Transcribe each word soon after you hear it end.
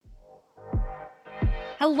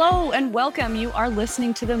Hello and welcome. You are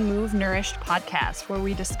listening to the Move Nourished podcast, where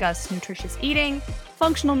we discuss nutritious eating,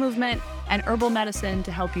 functional movement, and herbal medicine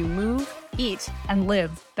to help you move, eat, and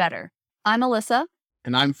live better. I'm Alyssa.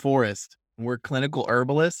 And I'm Forrest. We're clinical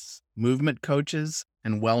herbalists, movement coaches,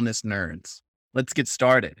 and wellness nerds. Let's get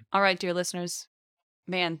started. All right, dear listeners.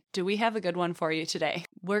 Man, do we have a good one for you today?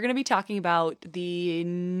 We're going to be talking about the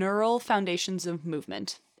neural foundations of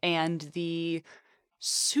movement and the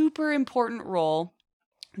super important role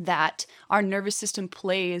that our nervous system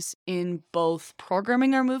plays in both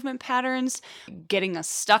programming our movement patterns, getting us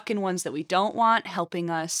stuck in ones that we don't want, helping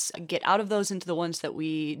us get out of those into the ones that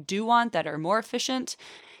we do want that are more efficient,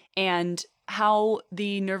 and how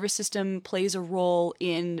the nervous system plays a role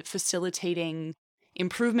in facilitating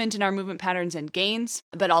improvement in our movement patterns and gains,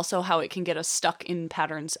 but also how it can get us stuck in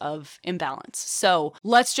patterns of imbalance. So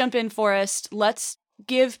let's jump in, Forrest. Let's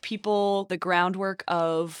give people the groundwork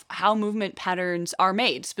of how movement patterns are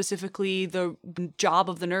made. Specifically, the job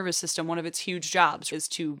of the nervous system, one of its huge jobs is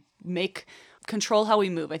to control how we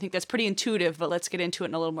move. I think that's pretty intuitive, but let's get into it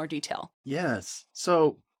in a little more detail. Yes.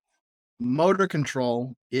 So motor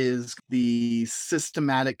control is the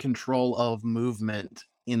systematic control of movement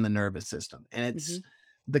in the nervous system. And it's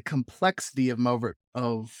the complexity of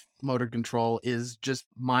motor control is just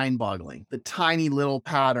mind-boggling. The tiny little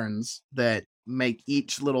patterns that make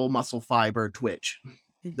each little muscle fiber twitch,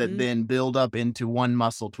 that then build up into one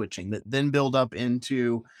muscle twitching, that then build up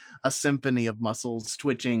into a symphony of muscles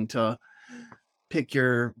twitching to pick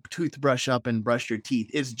your toothbrush up and brush your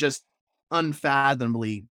teeth. It's just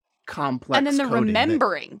unfathomably complex. And then the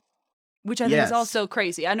remembering, which I think is also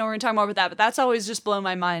crazy. I know we're going to talk more about that, but that's always just blown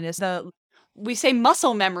my mind is we say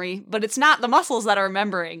muscle memory, but it's not the muscles that are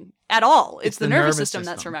remembering at all. It's the nervous system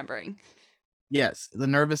that's remembering. Yes, the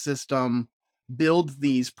nervous system builds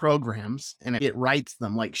these programs and it writes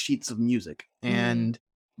them like sheets of music. And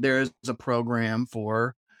there's a program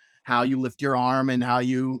for how you lift your arm and how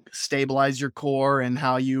you stabilize your core and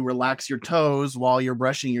how you relax your toes while you're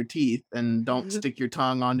brushing your teeth and don't stick your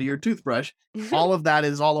tongue onto your toothbrush. All of that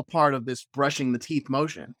is all a part of this brushing the teeth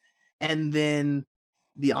motion. And then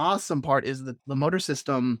the awesome part is that the motor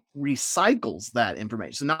system recycles that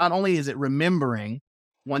information. So not only is it remembering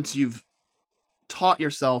once you've taught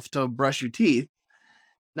yourself to brush your teeth,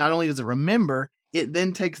 not only does it remember, it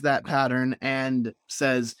then takes that pattern and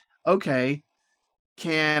says, okay,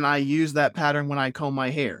 can I use that pattern when I comb my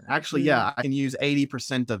hair? Actually, yeah, I can use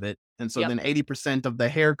 80% of it. And so then 80% of the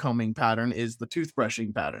hair combing pattern is the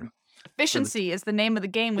toothbrushing pattern. Efficiency is the name of the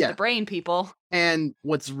game with the brain, people. And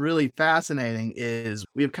what's really fascinating is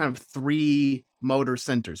we have kind of three motor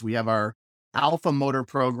centers. We have our alpha motor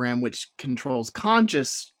program, which controls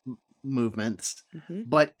conscious movements.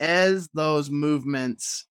 But as those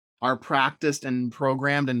movements are practiced and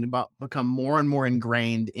programmed and become more and more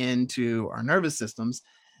ingrained into our nervous systems,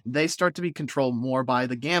 they start to be controlled more by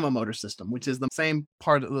the gamma motor system, which is the same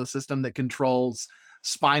part of the system that controls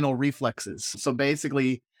spinal reflexes. So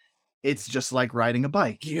basically, it's just like riding a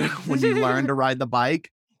bike. When you learn to ride the bike,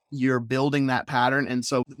 you're building that pattern. And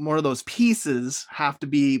so more of those pieces have to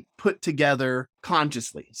be put together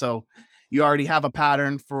consciously. So you already have a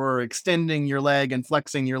pattern for extending your leg and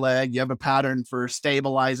flexing your leg. You have a pattern for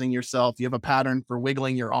stabilizing yourself. You have a pattern for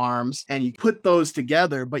wiggling your arms, and you put those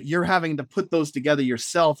together, but you're having to put those together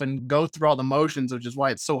yourself and go through all the motions, which is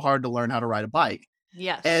why it's so hard to learn how to ride a bike.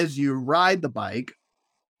 Yes. As you ride the bike,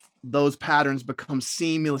 those patterns become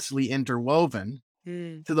seamlessly interwoven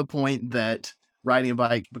to the point that riding a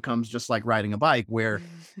bike becomes just like riding a bike, where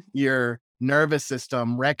your nervous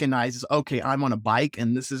system recognizes, okay, I'm on a bike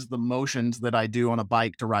and this is the motions that I do on a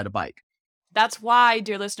bike to ride a bike. That's why,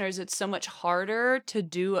 dear listeners, it's so much harder to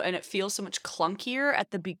do and it feels so much clunkier at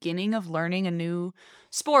the beginning of learning a new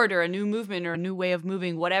sport or a new movement or a new way of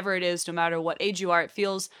moving, whatever it is, no matter what age you are. It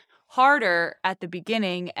feels harder at the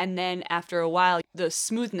beginning, and then after a while, the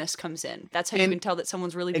smoothness comes in. That's how you can tell that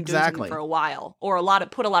someone's really been doing something for a while or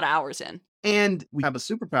put a lot of hours in. And we have a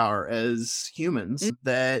superpower as humans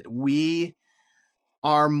that we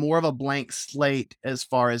are more of a blank slate as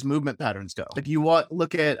far as movement patterns go. If you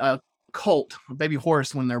look at a colt, a baby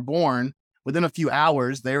horse, when they're born, within a few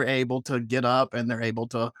hours, they're able to get up and they're able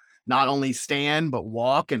to not only stand, but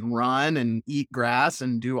walk and run and eat grass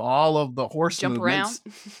and do all of the horse Jump movements.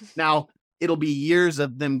 Around. Now, it'll be years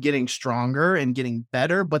of them getting stronger and getting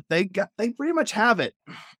better, but they pretty much have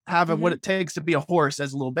what it takes to be a horse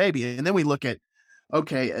as a little baby. And then we look at,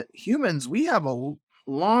 okay, humans, we have a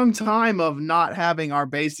long time of not having our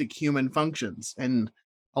basic human functions. And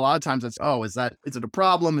a lot of times it's, is it a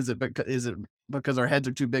problem? Is it because our heads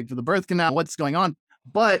are too big for the birth canal? What's going on?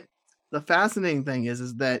 But the fascinating thing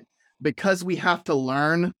is that because we have to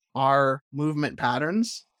learn our movement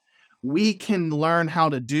patterns, we can learn how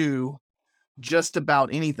to do just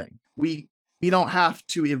about anything. We don't have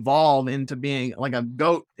to evolve into being like a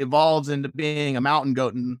goat evolves into being a mountain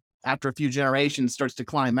goat and after a few generations starts to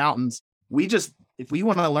climb mountains. If we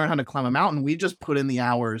want to learn how to climb a mountain, we just put in the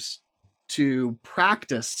hours to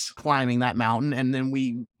practice climbing that mountain, and then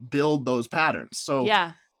we build those patterns. So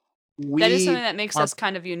yeah, that is something that makes us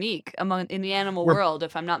kind of unique in the animal world,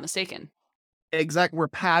 if I'm not mistaken. Exactly. We're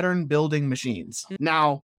pattern building machines. Mm-hmm.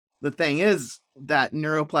 Now, the thing is that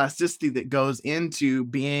neuroplasticity that goes into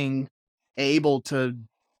being able to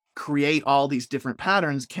create all these different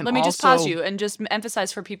patterns can Let me just pause you and just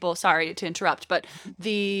emphasize for people, sorry to interrupt, but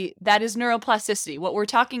that is neuroplasticity. What we're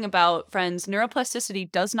talking about, friends,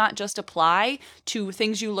 neuroplasticity does not just apply to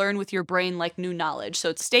things you learn with your brain like new knowledge.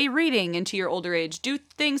 So stay reading into your older age, do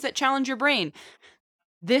things that challenge your brain.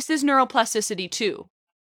 This is neuroplasticity too.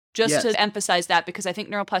 Just to emphasize that, because I think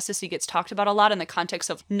neuroplasticity gets talked about a lot in the context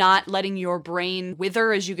of not letting your brain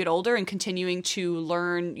wither as you get older and continuing to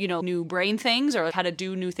learn, new brain things or how to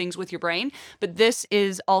do new things with your brain. But this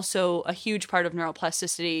is also a huge part of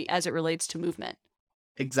neuroplasticity as it relates to movement.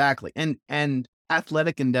 Exactly. And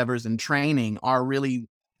athletic endeavors and training are really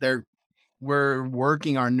we're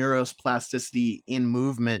working our neuroplasticity in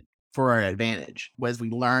movement for our advantage as we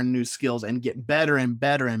learn new skills and get better and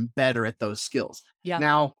better and better at those skills. Yeah.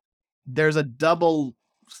 Now, there's a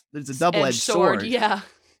double-edged sword. Yeah.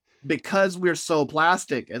 Because we're so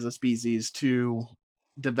plastic as a species to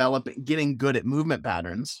getting good at movement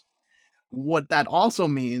patterns, what that also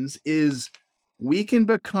means is we can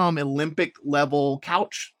become Olympic level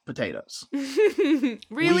couch potatoes.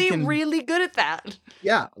 Really good at that.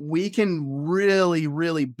 Yeah. We can really,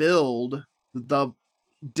 really build the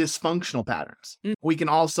dysfunctional patterns. We can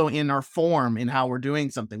also, in our form, in how we're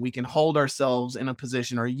doing something, we can hold ourselves in a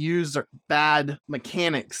position or use bad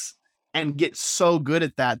mechanics and get so good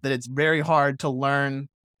at that it's very hard to learn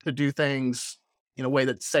to do things in a way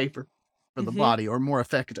that's safer for the body or more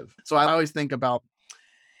effective. So I always think about,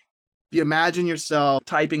 if you imagine yourself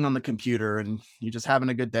typing on the computer and you're just having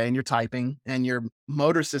a good day and you're typing and your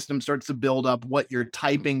motor system starts to build up what your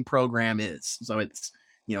typing program is. So it's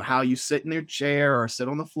how you sit in your chair or sit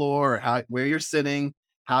on the floor, or where you're sitting,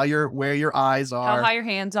 where your eyes are, how high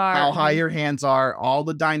your hands are, all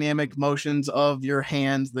the dynamic motions of your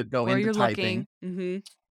hands that go into typing.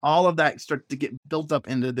 All of that starts to get built up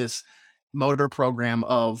into this motor program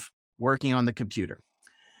of working on the computer.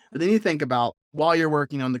 But then you think about, while you're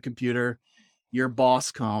working on the computer, your boss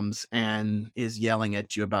comes and is yelling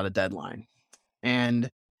at you about a deadline. And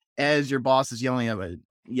as your boss is yelling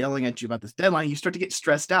at you about this deadline, you start to get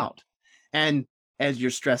stressed out. And as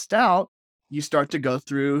you're stressed out, you start to go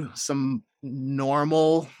through some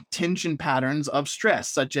normal tension patterns of stress,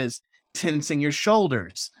 such as tensing your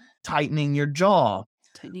shoulders, tightening your jaw,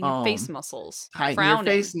 tightening your face muscles,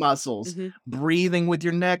 breathing with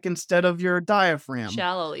your neck instead of your diaphragm,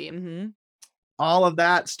 shallowly. All of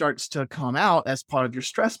that starts to come out as part of your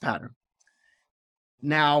stress pattern.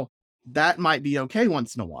 Now, that might be okay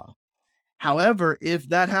once in a while. However, if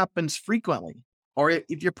that happens frequently, or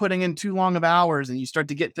if you're putting in too long of hours and you start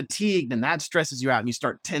to get fatigued and that stresses you out and you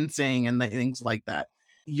start tensing and things like that,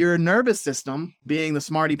 your nervous system, being the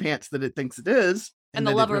smarty pants that it thinks it is, and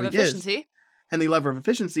the lever of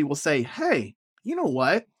efficiency, will say, hey, you know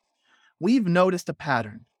what? We've noticed a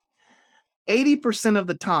pattern. 80% of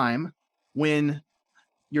the time when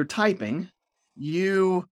you're typing,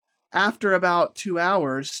 you, after about 2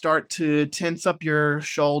 hours, start to tense up your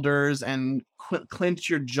shoulders and clench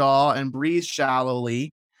your jaw and breathe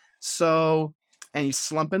shallowly. And you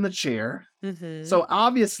slump in the chair. So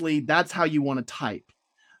obviously that's how you want to type.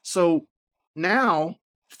 So now,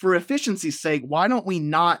 for efficiency's sake, why don't we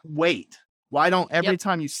not wait? Why don't every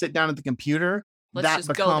time you sit down at the computer, that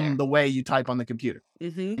become the way you type on the computer?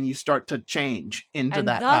 And you start to change into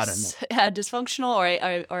that pattern. A dysfunctional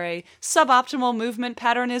or a suboptimal movement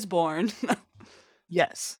pattern is born.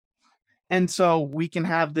 Yes. And so we can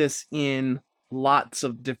have this in lots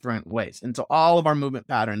of different ways. And so all of our movement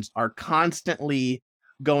patterns are constantly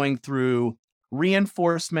going through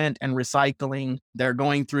reinforcement and recycling. They're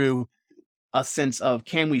going through a sense of,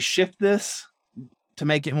 can we shift this to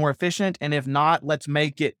make it more efficient? And if not, let's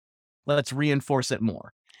reinforce it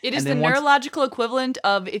more. It is the neurological equivalent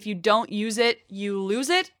of, if you don't use it, you lose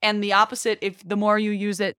it. And the opposite, if the more you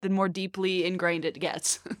use it, the more deeply ingrained it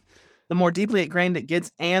gets. The more deeply ingrained it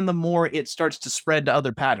gets, and the more it starts to spread to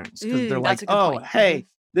other patterns. Because they're like, point. Hey,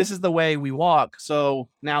 this is the way we walk. So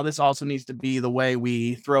now this also needs to be the way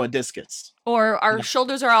we throw a discus. Or our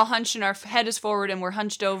shoulders are all hunched and our head is forward and we're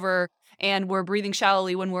hunched over. and we're breathing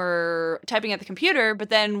shallowly when we're typing at the computer, but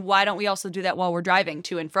then why don't we also do that while we're driving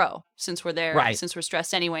to and fro, since we're there, Right. since we're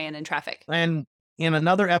stressed anyway and in traffic? And in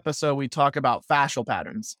another episode, we talk about fascial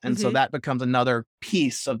patterns. And so that becomes another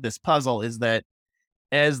piece of this puzzle, is that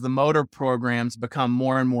as the motor programs become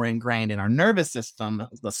more and more ingrained in our nervous system,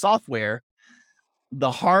 the software,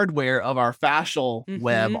 the hardware of our fascial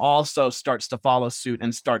web also starts to follow suit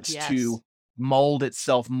and starts to mold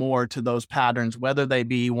itself more to those patterns, whether they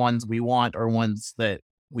be ones we want or ones that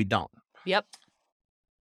we don't. Yep.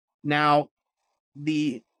 Now,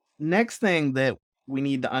 the next thing that we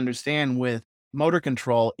need to understand with motor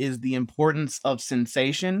control is the importance of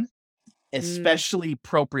sensation, especially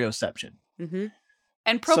proprioception.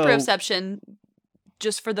 And proprioception,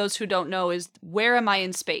 just for those who don't know, is where am I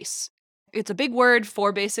in space? It's a big word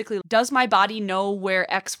for basically, does my body know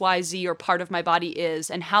where X, Y, Z or part of my body is?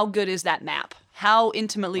 And how good is that map? How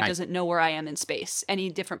intimately does it know where I am in space? Any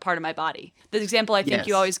different part of my body? The example I think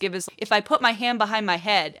you always give is, if I put my hand behind my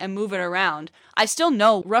head and move it around, I still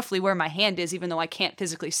know roughly where my hand is, even though I can't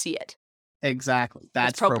physically see it. Exactly.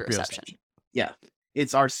 That's proprioception. Yeah.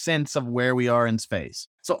 It's our sense of where we are in space.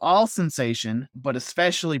 So all sensation, but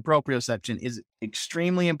especially proprioception, is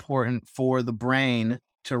extremely important for the brain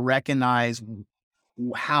to recognize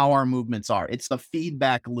how our movements are. It's the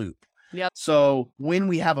feedback loop. Yep. So when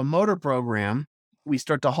we have a motor program, we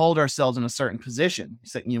start to hold ourselves in a certain position.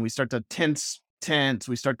 So, we start to tense,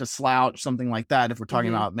 we start to slouch, something like that. If we're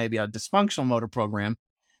talking about maybe a dysfunctional motor program,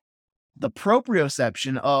 the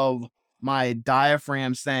proprioception of my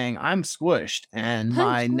diaphragm saying I'm squished and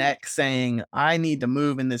my neck saying I need to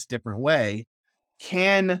move in this different way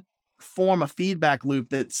can form a feedback loop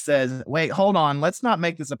that says, wait, hold on, let's not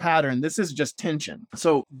make this a pattern. This is just tension.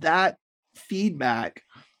 So that feedback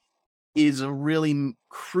is a really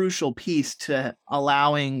crucial piece to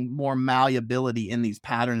allowing more malleability in these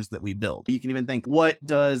patterns that we build. You can even think, what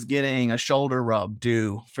does getting a shoulder rub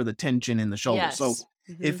do for the tension in the shoulder? So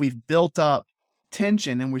if we've built up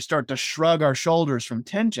tension and we start to shrug our shoulders from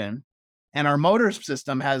tension, and our motor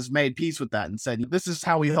system has made peace with that and said, this is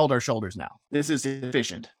how we hold our shoulders now. This is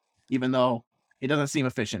efficient, even though it doesn't seem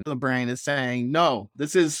efficient. The brain is saying, no,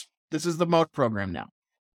 this is the motor program now.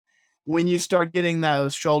 When you start getting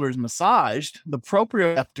those shoulders massaged, the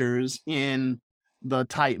proprioceptors in the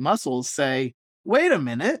tight muscles say, wait a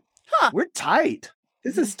minute, we're tight.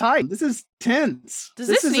 This is tight. This is tense. Does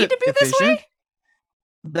this need to be efficient. This way?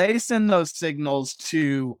 They send those signals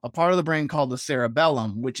to a part of the brain called the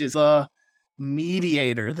cerebellum, which is a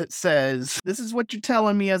mediator that says, this is what you're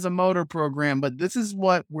telling me as a motor program, but this is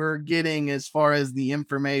what we're getting as far as the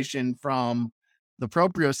information from the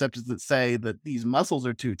proprioceptors that say that these muscles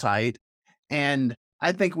are too tight. And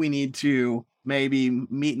I think we need to maybe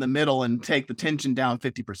meet in the middle and take the tension down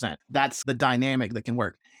 50%. That's the dynamic that can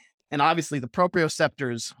work. And obviously the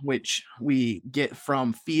proprioceptors, which we get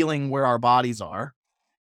from feeling where our bodies are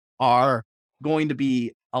going to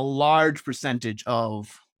be a large percentage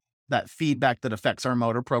of that feedback that affects our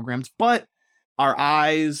motor programs. But our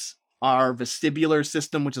eyes, our vestibular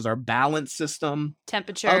system, which is our balance system,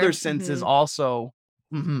 temperature, other senses also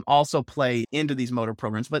play into these motor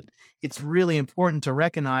programs. But it's really important to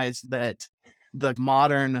recognize that the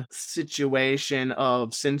modern situation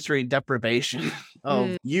of sensory deprivation,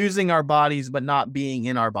 of using our bodies but not being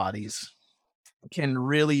in our bodies, can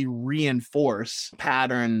really reinforce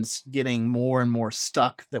patterns getting more and more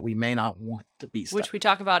stuck that we may not want to be stuck. Which we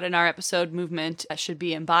talk about in our episode, Movement Should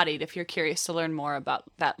Be Embodied, if you're curious to learn more about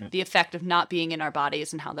that, the effect of not being in our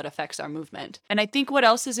bodies and how that affects our movement. And I think what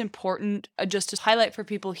else is important, just to highlight for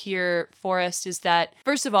people here, Forrest, is that,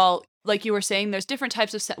 first of all, like you were saying, there's different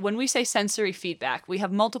types of, when we say sensory feedback, we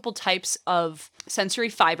have multiple types of sensory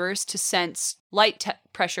fibers to sense light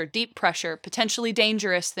pressure, deep pressure, potentially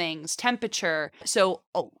dangerous things, temperature, so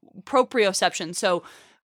proprioception. So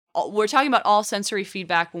we're talking about all sensory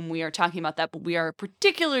feedback when we are talking about that, but we are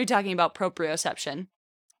particularly talking about proprioception.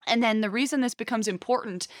 And then the reason this becomes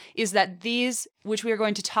important is that these, which we are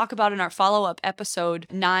going to talk about in our follow-up episode,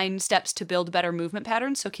 9 steps to build better movement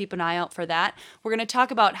patterns, so keep an eye out for that. We're going to talk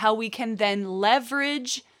about how we can then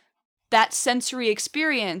leverage that sensory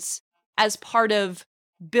experience as part of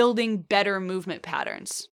building better movement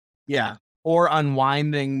patterns. Yeah, or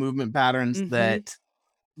unwinding movement patterns that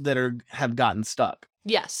have gotten stuck.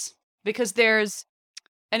 Yes, because there's,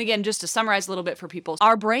 and again, just to summarize a little bit for people,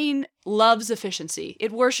 our brain loves efficiency.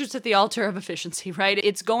 It worships at the altar of efficiency, right?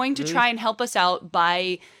 It's going to try and help us out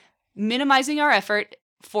by minimizing our effort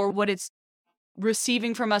for what it's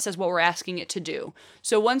receiving from us as what we're asking it to do.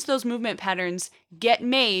 So once those movement patterns get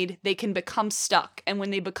made, they can become stuck. And when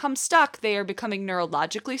they become stuck, they are becoming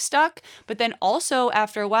neurologically stuck. But then also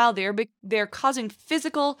after a while, they're causing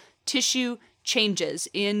physical tissue changes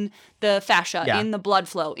in the fascia, in the blood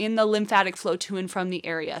flow, in the lymphatic flow to and from the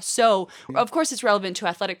area. So, of course, it's relevant to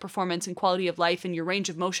athletic performance and quality of life and your range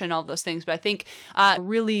of motion, all of those things. But I think a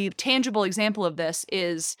really tangible example of this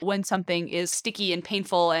is when something is sticky and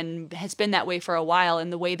painful and has been that way for a while,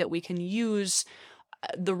 and the way that we can use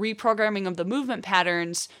the reprogramming of the movement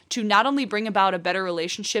patterns to not only bring about a better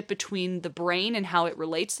relationship between the brain and how it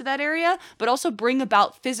relates to that area, but also bring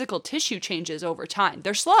about physical tissue changes over time.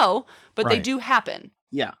 They're slow, but they do happen.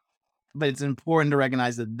 Yeah. But it's important to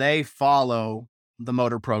recognize that they follow the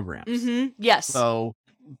motor programs. Yes. So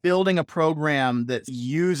building a program that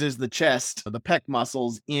uses the chest, the pec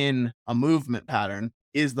muscles in a movement pattern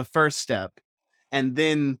is the first step. And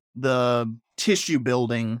then the tissue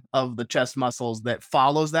building of the chest muscles that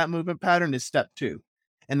follows that movement pattern is step 2.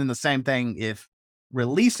 And then the same thing if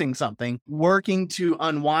releasing something, working to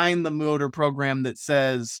unwind the motor program that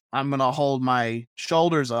says, I'm going to hold my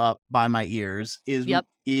shoulders up by my ears is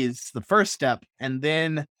the first step. And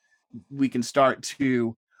then we can start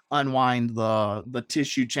to unwind the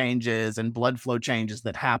tissue changes and blood flow changes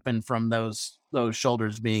that happen from those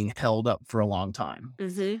shoulders being held up for a long time.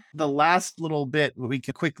 The last little bit we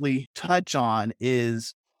can quickly touch on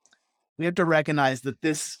is we have to recognize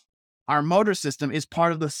that our motor system is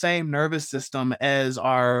part of the same nervous system as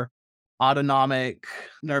our autonomic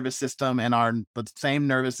nervous system and the same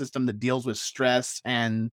nervous system that deals with stress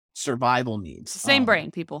and survival needs. It's the same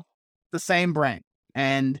brain, people. The same brain.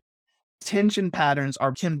 And tension patterns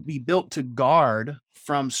can be built to guard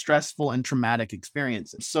from stressful and traumatic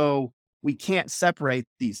experiences. So we can't separate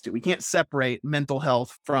these two. We can't separate mental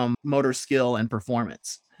health from motor skill and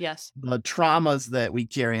performance. Yes. The traumas that we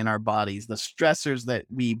carry in our bodies, the stressors that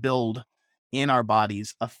we build in our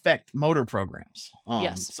bodies affect motor programs.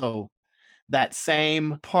 Yes. So that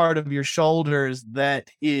same part of your shoulders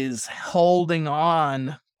that is holding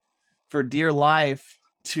on for dear life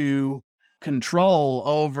to control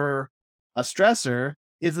over a stressor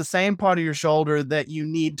is the same part of your shoulder that you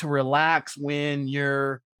need to relax when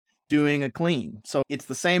you're doing a clean. So it's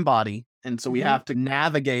the same body. And so we have to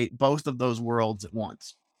navigate both of those worlds at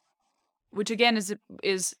once. Which again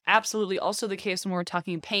is absolutely also the case when we're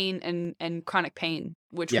talking pain and chronic pain,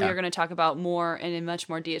 which we are going to talk about more and in much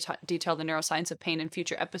more detail, the neuroscience of pain in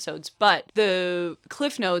future episodes. But the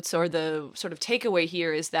cliff notes or the sort of takeaway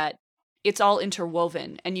here is that it's all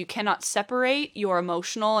interwoven, and you cannot separate your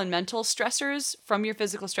emotional and mental stressors from your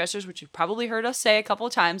physical stressors, which you've probably heard us say a couple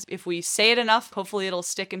of times. If we say it enough, hopefully it'll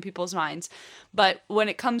stick in people's minds. But when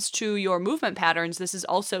it comes to your movement patterns, this is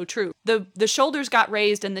also true. The shoulders got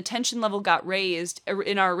raised and the tension level got raised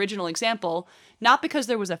in our original example, not because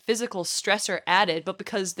there was a physical stressor added, but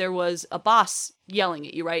because there was a boss yelling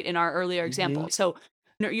at you, right, in our earlier example. So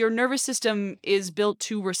your nervous system is built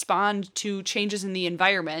to respond to changes in the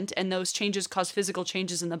environment, and those changes cause physical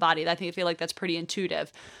changes in the body. I feel like that's pretty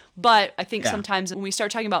intuitive. But I think sometimes when we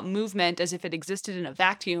start talking about movement as if it existed in a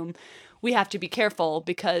vacuum, we have to be careful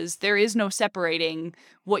because there is no separating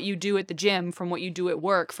what you do at the gym from what you do at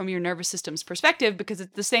work from your nervous system's perspective, because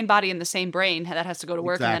it's the same body and the same brain that has to go to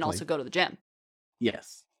work and then also go to the gym.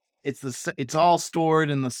 Yes. It's all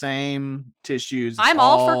stored in the same tissues. I'm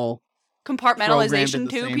all for compartmentalization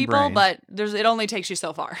too, people, brain. But it only takes you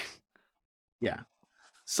so far. Yeah.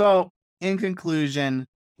 So in conclusion,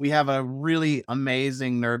 we have a really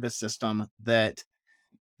amazing nervous system that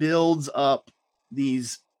builds up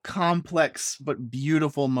these complex but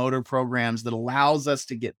beautiful motor programs that allows us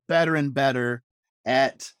to get better and better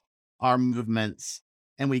at our movements.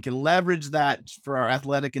 And we can leverage that for our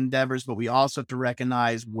athletic endeavors, but we also have to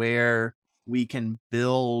recognize where we can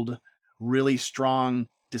build really strong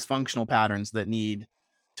dysfunctional patterns that need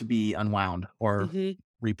to be unwound or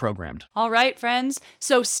reprogrammed. All right, friends.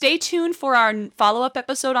 So stay tuned for our follow-up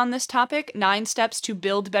episode on this topic, 9 steps to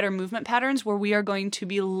build better movement patterns, where we are going to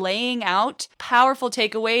be laying out powerful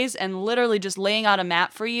takeaways and literally just laying out a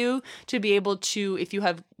map for you to be able to, if you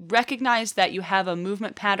have recognized that you have a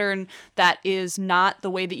movement pattern that is not the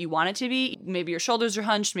way that you want it to be, maybe your shoulders are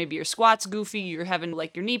hunched, maybe your squat's goofy, you're having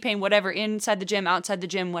like your knee pain, whatever, inside the gym, outside the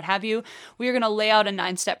gym, what have you, we are going to lay out a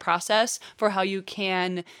 9-step process for how you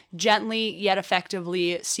can gently yet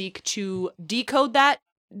effectively seek to decode that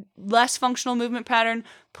less functional movement pattern,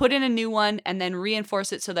 put in a new one, and then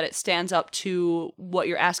reinforce it so that it stands up to what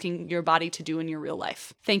you're asking your body to do in your real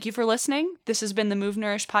life. Thank you for listening. This has been the Move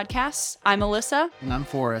Nourish podcast. I'm Alyssa. And I'm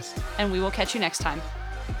Forrest. And we will catch you next time.